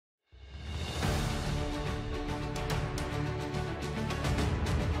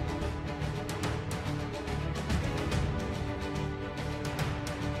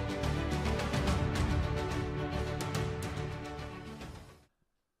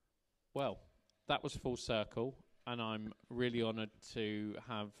Well, that was full circle, and I'm really honoured to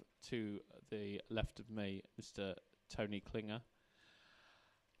have to the left of me Mr. Tony Klinger.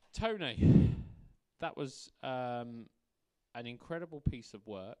 Tony, that was an incredible piece of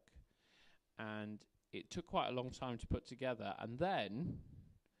work, and it took quite a long time to put together, and then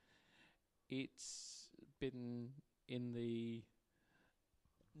it's been in the,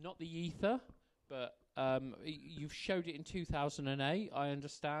 not the ether, but you've showed it in 2008, I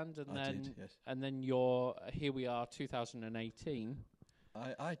understand, and I did, yes. and then here we are, 2018.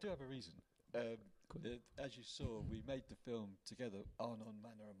 I do have a reason. As you saw, we made the film together, Arnon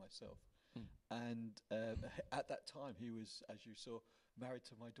Manor and myself. And at that time, he was, as you saw, married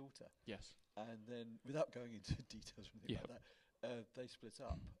to my daughter. Yes. And then, without going into details or anything like that, they split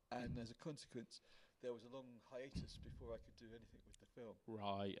up. And as a consequence, there was a long hiatus before I could do anything with the film.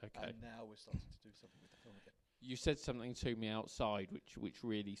 Right, okay. And now we're starting to do something with the film again. You said something to me outside, which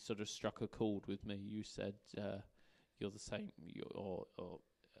really sort of struck a chord with me. You said you're the same,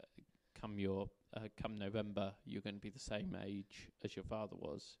 come November, you're going to be the same age as your father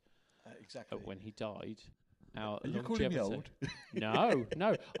was. Exactly. When he died. Are you calling me old?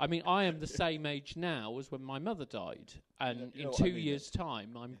 No. I mean, I am the same age now as when my mother died. And in 2 years'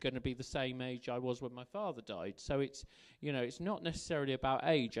 time, I'm going to be the same age I was when my father died. So it's, it's not necessarily about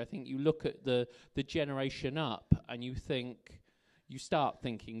age. I think you look at the generation up and you start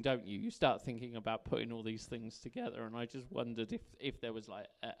thinking, don't you? You start thinking about putting all these things together. And I just wondered if there was like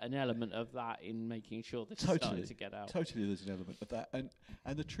an element of that in making sure this is starting to get out. Totally, there's an element of that.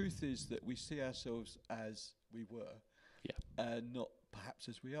 And the truth is that we see ourselves as we were, and not perhaps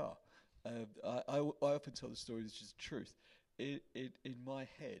as we are. I often tell the story, which is the truth. In my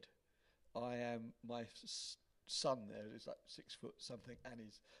head, I am my son there, who's like 6 foot something, and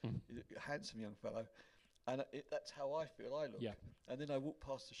he's a handsome young fellow. And that's how I feel I look. And then I walk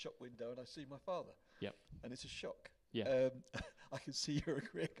past the shop window and I see my father. And it's a shock. I can see you're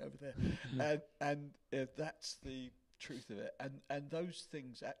agreeing over there. And that's the truth of it. And those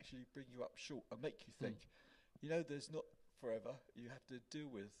things actually bring you up short and make you think, there's not forever. You have to deal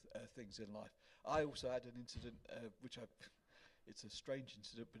with things in life. I also had an incident, it's a strange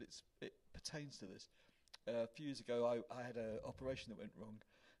incident, but it pertains to this. A few years ago, I had an operation that went wrong.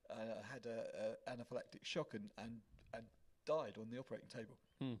 I had an anaphylactic shock and died on the operating table.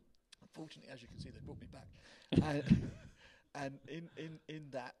 Unfortunately, as you can see, they brought me back. And in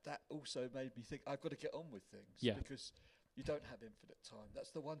that also made me think, I've got to get on with things because you don't have infinite time.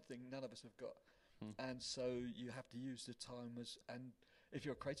 That's the one thing none of us have got. And so you have to use the time and if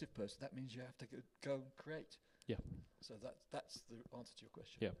you're a creative person, that means you have to go and create. So that's the answer to your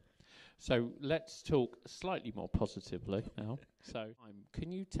question. So let's talk slightly more positively now. So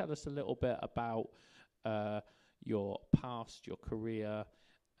can you tell us a little bit about your past, your career,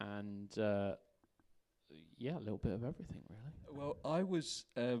 and a little bit of everything, really? Well, I was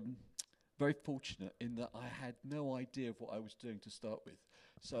very fortunate in that I had no idea of what I was doing to start with.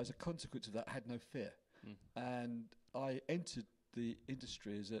 So as a consequence of that, I had no fear. And I entered the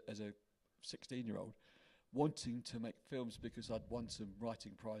industry as a 16-year-old, wanting to make films because I'd won some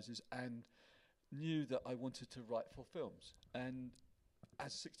writing prizes and knew that I wanted to write for films. And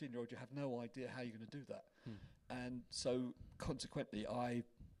as a 16-year-old, you have no idea how you're going to do that. And so consequently, I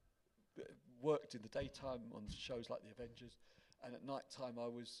worked in the daytime on shows like The Avengers, and at night time I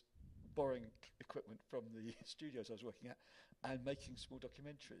was borrowing equipment from the studios I was working at and making small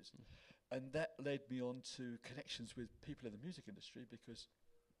documentaries. And that led me on to connections with people in the music industry, because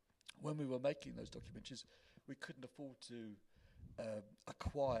when we were making those documentaries, we couldn't afford to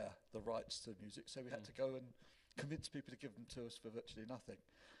acquire the rights to music, so we had to go and convince people to give them to us for virtually nothing.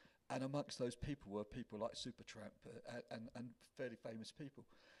 And amongst those people were people like Supertramp and fairly famous people.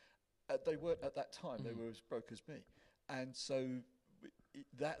 They weren't at that time, they were as broke as me. And so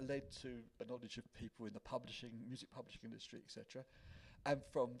that led to a knowledge of people in the music publishing industry, etc. And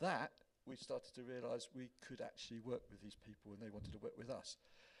from that, we started to realise we could actually work with these people and they wanted to work with us.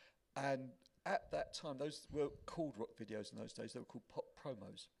 And at that time, those were called rock videos in those days, they were called pop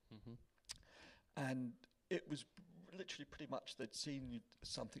promos. And it was literally pretty much they'd seen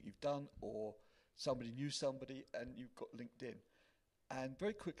something you've done, or somebody knew somebody and you got linked in. And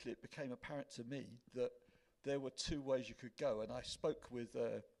very quickly it became apparent to me that there were two ways you could go. And I spoke with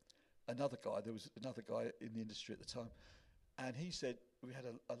another guy, there was another guy in the industry at the time, and he said, we had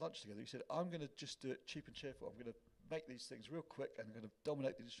a lunch together, he said, I'm going to just do it cheap and cheerful, I'm going to make these things real quick and I'm going to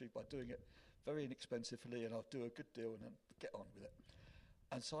dominate the industry by doing it very inexpensively, and I'll do a good deal and then get on with it.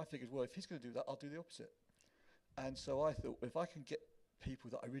 And so I figured, well, if he's going to do that, I'll do the opposite. And so I thought, if I can get people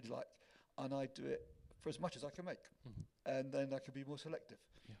that I really like and I do it for as much as I can make, and then I can be more selective.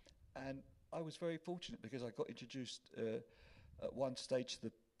 And I was very fortunate because I got introduced at one stage to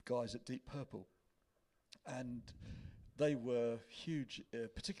the guys at Deep Purple, and they were huge,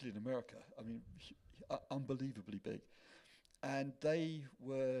 particularly in America. I mean, unbelievably big. And they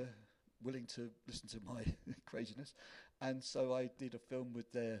were willing to listen to my craziness. And so I did a film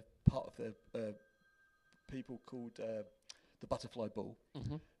with part of their people called The Butterfly Ball,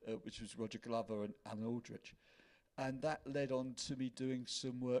 which was Roger Glover and Alan Aldrich. And that led on to me doing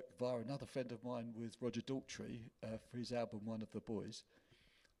some work via another friend of mine with Roger Daltrey for his album One of the Boys.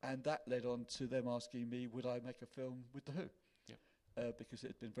 And that led on to them asking me, would I make a film with The Who? Yeah. Because it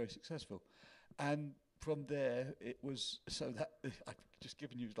had been very successful. And from there, it was, so that, I've just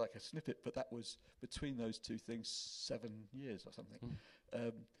given you like a snippet, but that was between those two things 7 years or something.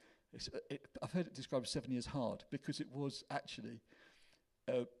 I've heard it described as 7 years hard, because it was actually,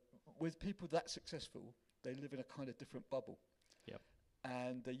 with people that successful, they live in a kind of different bubble. Yep.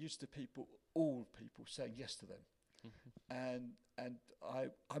 And they're used to all people saying yes to them. And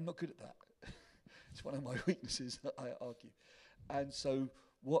I'm not good at that. It's one of my weaknesses, I argue. And so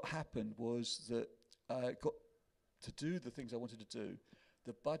what happened was that I got to do the things I wanted to do.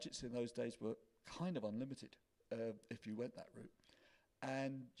 The budgets in those days were kind of unlimited if you went that route.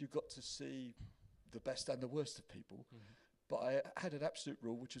 And you got to see the best and the worst of people. But I had an absolute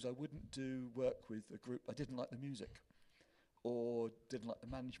rule, which was I wouldn't do work with a group I didn't like the music or didn't like the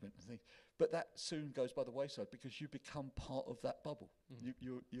management and things. But that soon goes by the wayside because you become part of that bubble.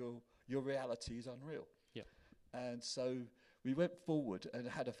 Your reality is unreal. Yeah. And so we went forward and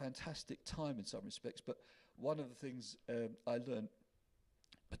had a fantastic time in some respects. But one of the things I learned,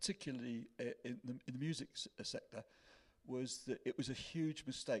 particularly in the music sector, was that it was a huge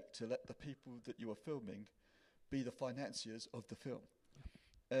mistake to let the people that you were filming be the financiers of the film.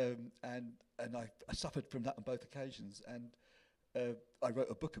 And I suffered from that on both occasions. And I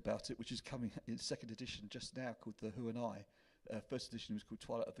wrote a book about it, which is coming in second edition just now, called The Who and I. First edition was called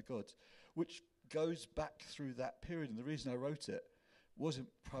Twilight of the Gods, which goes back through that period. And the reason I wrote it wasn't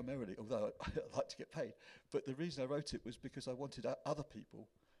primarily, although I like to get paid, but the reason I wrote it was because I wanted other people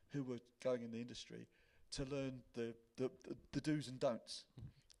who were going in the industry to learn the do's and don'ts,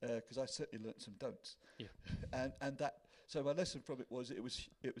 because I certainly learnt some don'ts. Yeah. and that, so my lesson from it was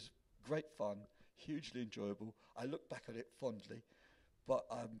great fun, hugely enjoyable. I look back at it fondly, but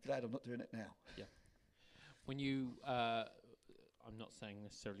I'm glad I'm not doing it now. Yeah. When you, I'm not saying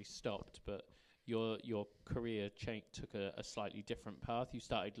necessarily stopped, but your career took a slightly different path. You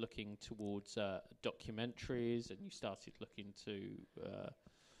started looking towards documentaries, and you started looking to.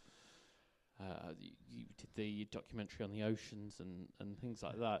 You did the documentary on the oceans and things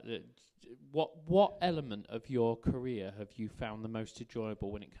like that. What element of your career have you found the most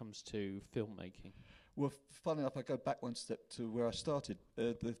enjoyable when it comes to filmmaking? Well, funny enough, I go back one step to where I started.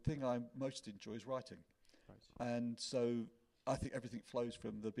 The thing I most enjoy is writing. Right. And so I think everything flows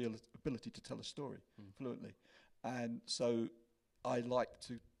from the ability to tell a story fluently. And so I like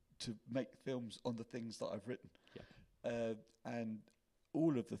to make films on the things that I've written. Yeah. And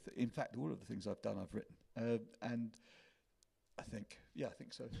all of the things I've done, I've written, and I think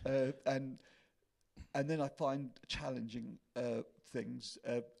so. And then I find challenging things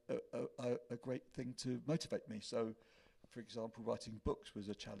a great thing to motivate me. So, for example, writing books was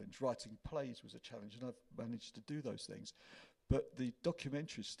a challenge. Writing plays was a challenge, and I've managed to do those things. But the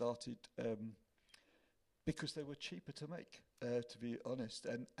documentaries started because they were cheaper to make, to be honest,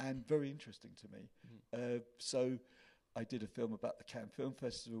 and very interesting to me. So I did a film about the Cannes Film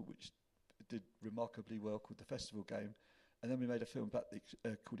Festival, which did remarkably well, called The Festival Game. And then we made a film about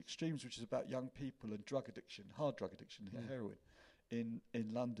called Extremes, which is about young people and drug addiction, hard drug addiction, heroin, in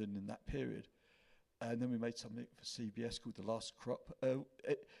London in that period. And then we made something for CBS called The Last Crop,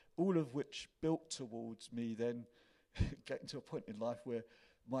 all of which built towards me then getting to a point in life where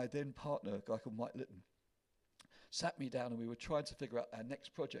my then partner, a guy called Mike Litton, sat me down and we were trying to figure out our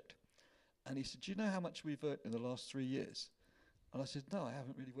next project. And he said, do you know how much we've earned in the last 3 years? And I said, no, I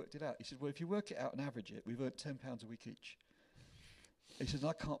haven't really worked it out. He said, well, if you work it out and average it, we've earned £10 a week each. He said,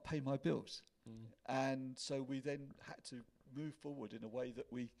 I can't pay my bills. And so we then had to move forward in a way that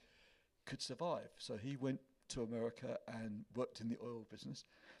we could survive. So he went to America and worked in the oil business.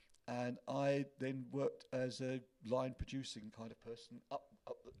 And I then worked as a line producing kind of person,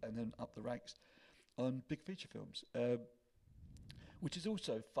 and then up the ranks on big feature films. Which is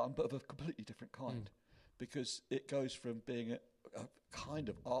also fun, but of a completely different kind, because it goes from being a kind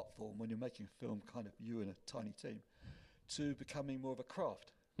of art form when you're making a film, kind of you and a tiny team, to becoming more of a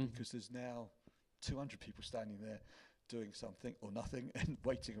craft, because there's now 200 people standing there doing something or nothing and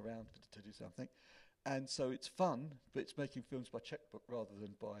waiting around to do something. And so it's fun, but it's making films by checkbook rather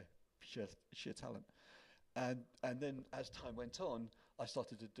than by sheer talent. And then as time went on, I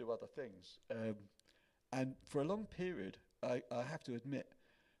started to do other things. And for a long period, I have to admit,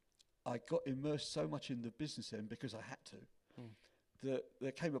 I got immersed so much in the business end because I had to, that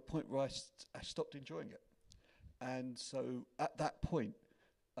there came a point where I stopped enjoying it. And so at that point,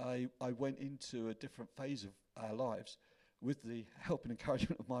 I went into a different phase of our lives with the help and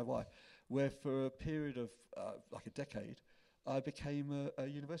encouragement of my wife, where for a period of like a decade, I became a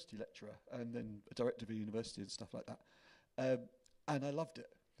university lecturer and then a director of a university and stuff like that. And I loved it.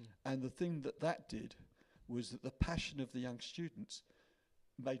 And the thing that did was that the passion of the young students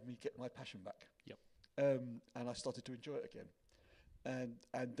made me get my passion back. Yep. And I started to enjoy it again.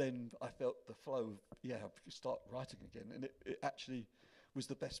 And then I felt the flow of, I could start writing again. And it actually was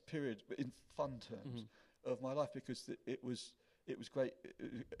the best period, in fun terms, of my life, because it was great,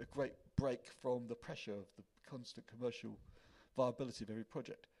 a great break from the pressure of the constant commercial viability of every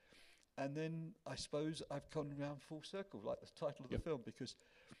project. And then I suppose I've gone around full circle, like the title of the film, because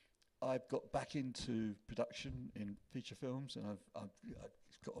I've got back into production in feature films, and I've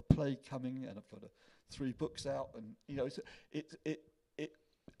got a play coming, and I've got 3 books out, and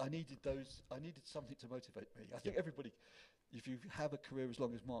I needed something to motivate me. I think everybody, if you have a career as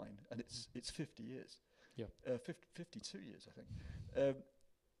long as mine, and it's 50 years, 52 years, I think.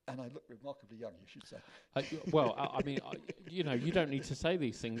 And I look remarkably young, you should say. I mean, you don't need to say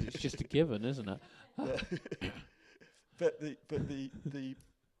these things. It's just a given, isn't it? But the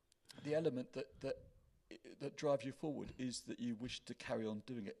element that drives you forward is that you wish to carry on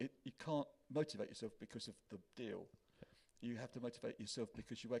doing it. You can't motivate yourself because of the deal. You have to motivate yourself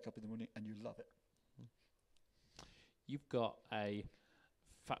because you wake up in the morning and you love it. You've got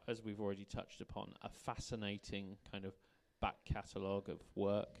as we've already touched upon, a fascinating kind of back catalogue of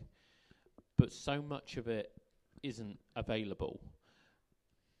work, but so much of it isn't available.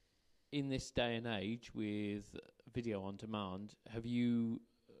 In this day and age with video on demand, have you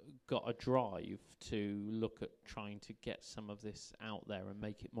got a drive to look at trying to get some of this out there and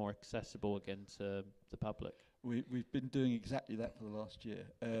make it more accessible again to the public? We've been doing exactly that for the last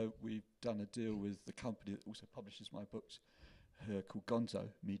year. We've done a deal with the company that also publishes my books, called Gonzo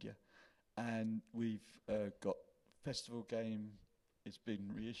Media, and we've got Festival Game. It's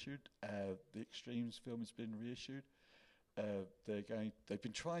been reissued. The Extremes film has been reissued. They've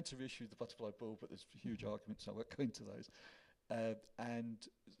been trying to reissue The Butterfly Ball, but there's huge arguments, so I won't go into those. And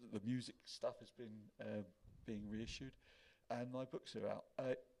the music stuff has been being reissued, and my books are out.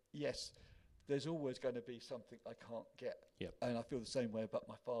 Yes, there's always going to be something I can't get, and I feel the same way about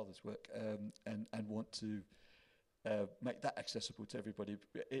my father's work, and want to make that accessible to everybody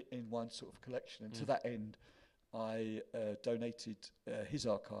in one sort of collection. And to that end, I donated his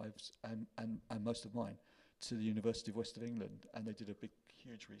archives and most of mine to the University of West of England, and they did a big,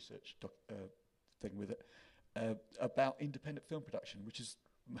 huge research thing with it about independent film production, which is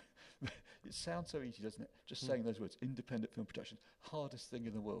it sounds so easy, doesn't it? Just saying those words, independent film production, hardest thing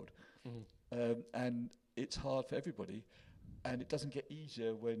in the world. And it's hard for everybody, and it doesn't get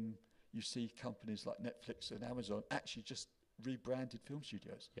easier when you see companies like Netflix and Amazon actually just rebranded film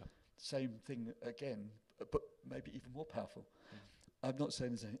studios. Same thing again, but maybe even more powerful. I'm not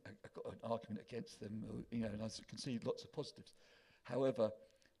saying I've got an argument against them, and I can see lots of positives. However,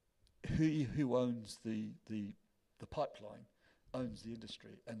 who owns the pipeline owns the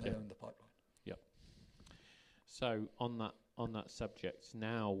industry, and they own the pipeline. So on that subject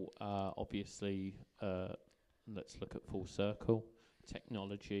now, obviously, let's look at full circle.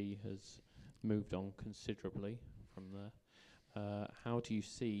 Technology has moved on considerably from there. How do you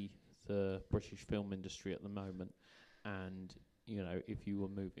see the British film industry at the moment? And if you were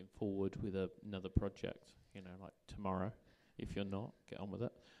moving forward with another project, like tomorrow, if you're not, get on with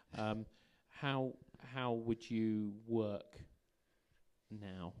it. How would you work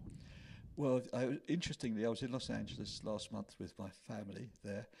now? Well, interestingly, I was in Los Angeles last month with my family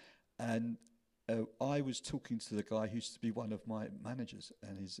there, and I was talking to the guy who used to be one of my managers,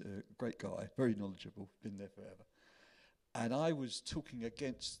 and he's a great guy, very knowledgeable, been there forever. And I was talking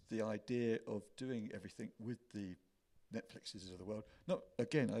against the idea of doing everything with the Netflixes of the world. No,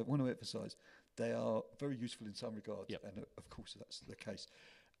 again, I want to emphasise, they are very useful in some regards, and of course that's the case.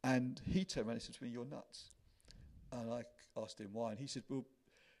 And he turned around and said to me, "You're nuts." And I asked him why, and he said, "Well,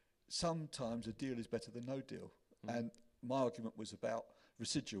 sometimes a deal is better than no deal." And my argument was about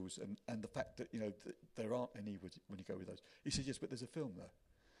residuals and the fact that that there aren't any when you go with those. He said, "Yes, but there's a film though."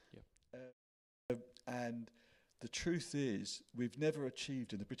 And the truth is, we've never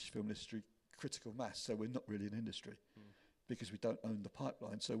achieved in the British film industry critical mass, so we're not really an industry because we don't own the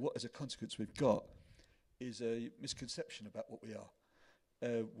pipeline. So what, as a consequence, we've got is a misconception about what we are.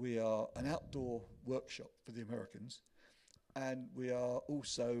 We are an outdoor workshop for the Americans, and we are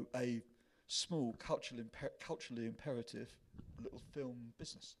also a small culturally imperative little film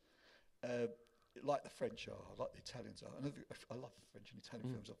business, like the French are, like the Italians are. And I love French and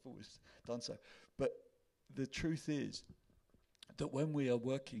Italian films. I've always done so. But the truth is that when we are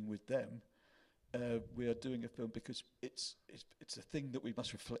working with them, we are doing a film because it's a thing that we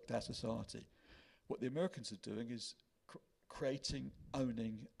must reflect our society. What the Americans are doing is creating,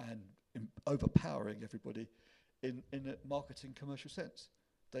 owning, and overpowering everybody in a marketing commercial sense.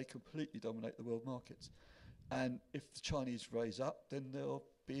 They completely dominate the world markets. And if the Chinese raise up, then they'll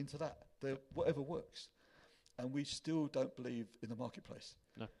be into that. Whatever works. And we still don't believe in the marketplace.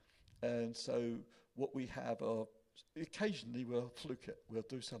 No. And so what we have are, occasionally we'll fluke it. We'll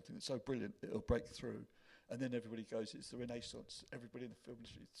do something that's so brilliant, it'll break through. And then everybody goes, it's the Renaissance. Everybody in the film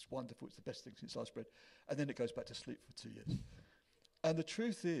industry, it's wonderful. It's the best thing since sliced bread. And then it goes back to sleep for 2 years. And the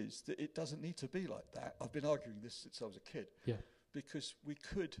truth is that it doesn't need to be like that. I've been arguing this since I was a kid. Yeah. Because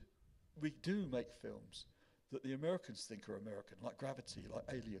we do make films that the Americans think are American, like Gravity, like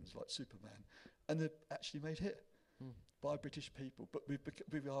Aliens, like Superman, and they're actually made here by British people. But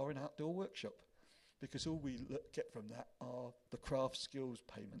we are an outdoor workshop, because all we get from that are the craft skills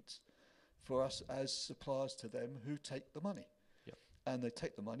payments for us as suppliers to them who take the money. Yep. And they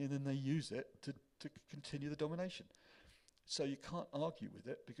take the money and then they use it to continue the domination. So you can't argue with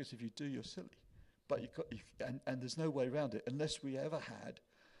it, because if you do, you're silly. But and there's no way around it, unless we ever had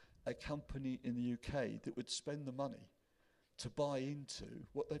a company in the UK that would spend the money to buy into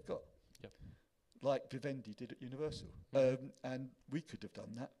what they've got. Yep. Like Vivendi did at Universal. And we could have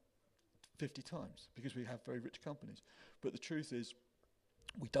done that 50 times, because we have very rich companies. But the truth is,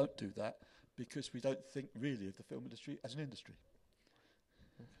 we don't do that because we don't think really of the film industry as an industry.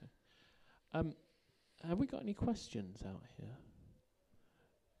 Okay. Have we got any questions out here?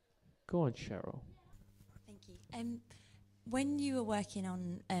 Go on, Cheryl. Thank you. When you were working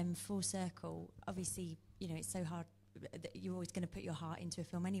on Full Circle, obviously, it's so hard. You're always going to put your heart into a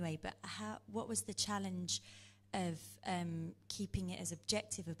film anyway. But what was the challenge of keeping it as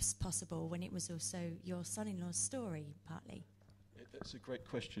objective as possible when it was also your son-in-law's story, partly? That's a great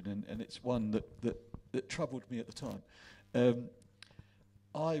question, and it's one that troubled me at the time.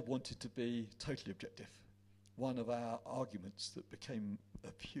 I wanted to be totally objective. One of our arguments that became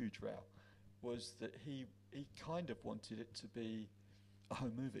a huge row was that he kind of wanted it to be a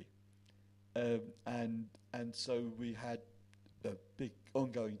home movie. And so we had a big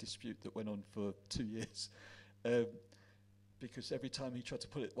ongoing dispute that went on for 2 years, because every time he tried to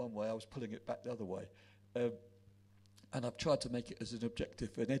pull it one way, I was pulling it back the other way. And I've tried to make it as an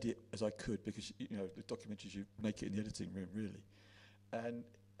objective an edit as I could, because the documentaries, you make it in the editing room, really. And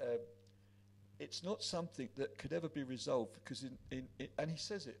it's not something that could ever be resolved, because and he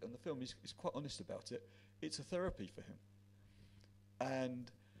says it in the film, he's quite honest about it, it's a therapy for him.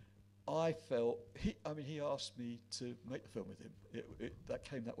 And I felt, he asked me to make the film with him. That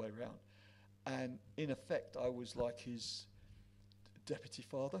came that way around. And in effect, I was like his deputy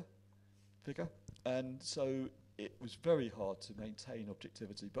father figure. And so it was very hard to maintain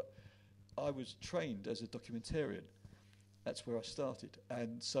objectivity. But I was trained as a documentarian. That's where I started.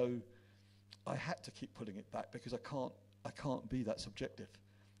 And so I had to keep pulling it back, because I can't be that subjective.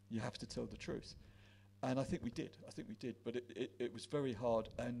 You have to tell the truth. And I think we did. But it was very hard.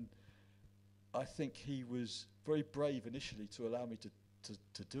 And I think he was very brave initially to allow me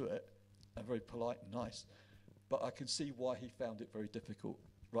to do it, and very polite and nice. But I can see why he found it very difficult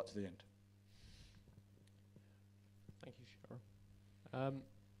right to the end. Thank you, Cheryl.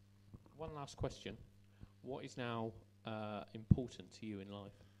 One last question. What is now important to you in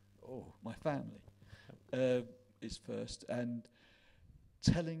life? Oh, my family is first, and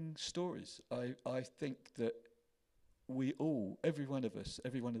telling stories. I think that we all, every one of us,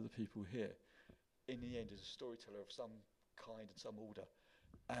 every one of the people here, in the end is a storyteller of some kind and some order.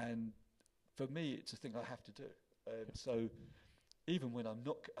 And for me, it's a thing I have to do. So even when I'm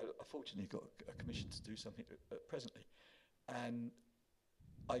not, I fortunately got a commission to do something presently, and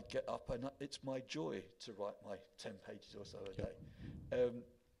I get up and it's my joy to write my 10 pages or so a day.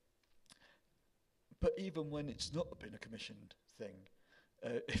 But even when it's not been a commissioned thing,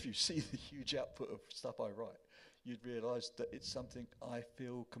 if you see the huge output of stuff I write, you'd realise that it's something I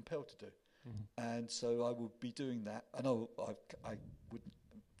feel compelled to do. Mm-hmm. And so I will be doing that. I know I wouldn't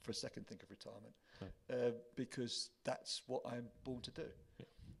for a second think of retirement, because that's what I'm born to do.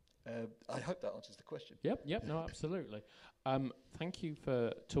 Yeah. I hope that answers the question. Yep, no, absolutely. Thank you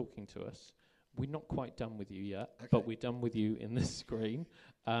for talking to us. We're not quite done with you yet, but we're done with you in this screen.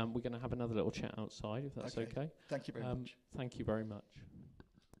 We're going to have another little chat outside, if that's okay. Thank you very much. Thank you very much.